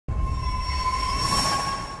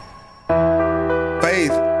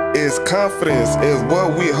is confidence is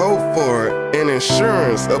what we hope for and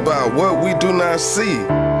assurance about what we do not see.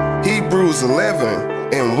 Hebrews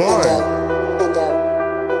 11:1.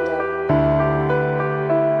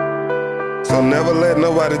 So never let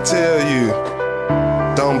nobody tell you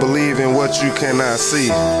don't believe in what you cannot see,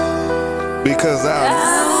 because I'll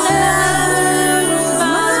never lose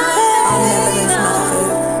my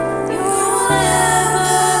faith.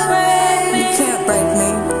 You can't break me.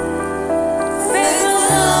 Faith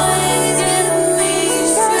will always give me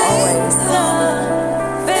strength.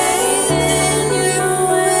 Faith in you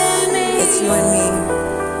and me. It's you and me.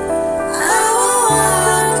 I will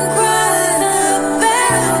walk across the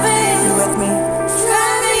battlefield. You with me?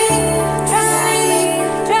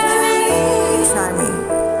 Try me.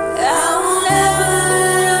 I will never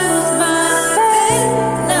lose my faith.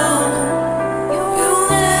 No, you'll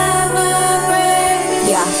never break me.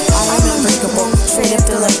 Yeah, I'm unbreakable, straight up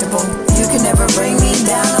delectable. You can never bring me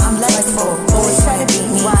down, I'm flexible. Always try to beat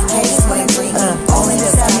me, haters wanna greet me. Only to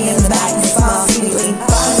stab me in the back and smile sweetly.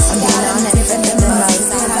 I'm down, I'm different than the most.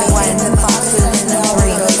 One, the foxes and the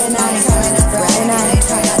burritos. And I ain't trying to brag, and I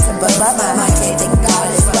try not to boast. My faith in God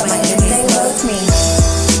is what my enemies loathe me.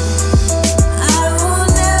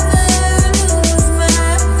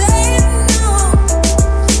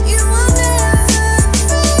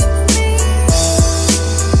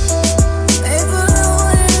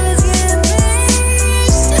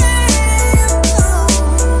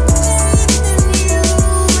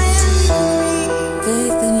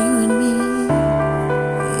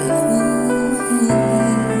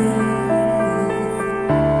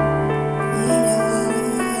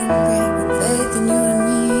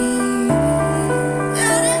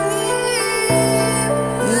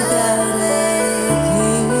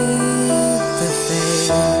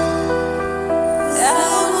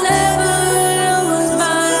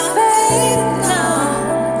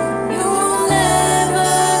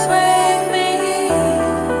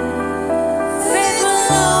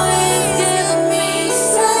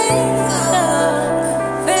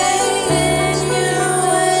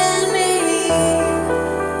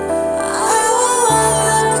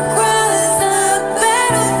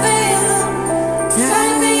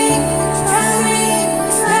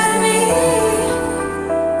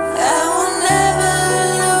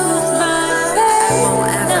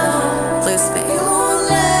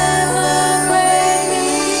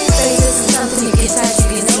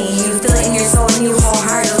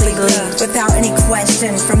 Without any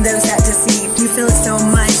question from those that deceive. You feel it so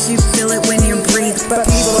much, you feel it when you breathe. But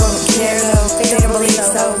people don't care though, they don't believe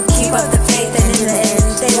so. Keep up the faith and in the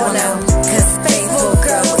end they will know. Cause faith will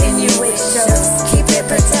grow in you, it shows. Keep it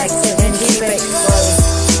protected and keep it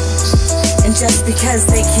close. And just because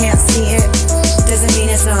they can't see it doesn't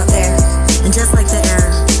mean it's not there. And just like the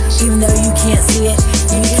air, even though you can't see it,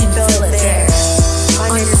 you can feel it there.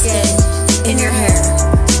 On your skin, in your hair,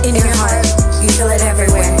 in your heart, you feel it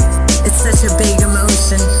everywhere. It's such a big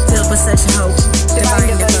emotion, filled with such hope,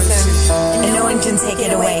 divine devotion. And no one can take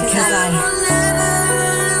it away, cause I will never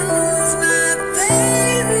lose my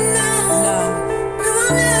faith, no. You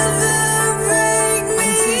will never break me.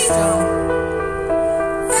 I'm too strong.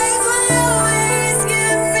 Faith will always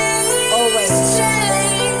give me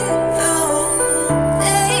strength.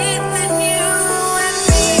 Faith in you and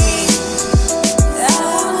me. I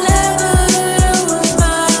will never lose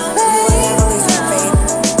my faith.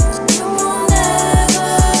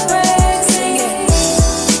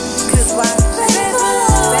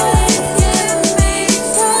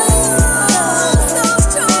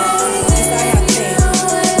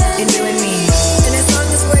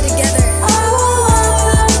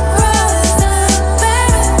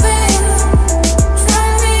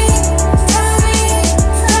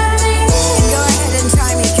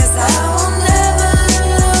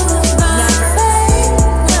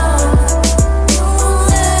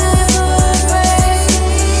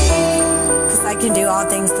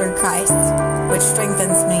 Things through Christ, which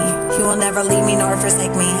strengthens me. He will never leave me nor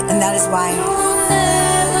forsake me, and that is why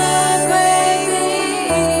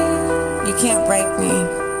you can't break me.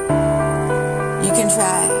 You can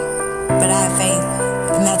try, but I have faith,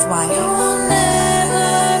 and that's why.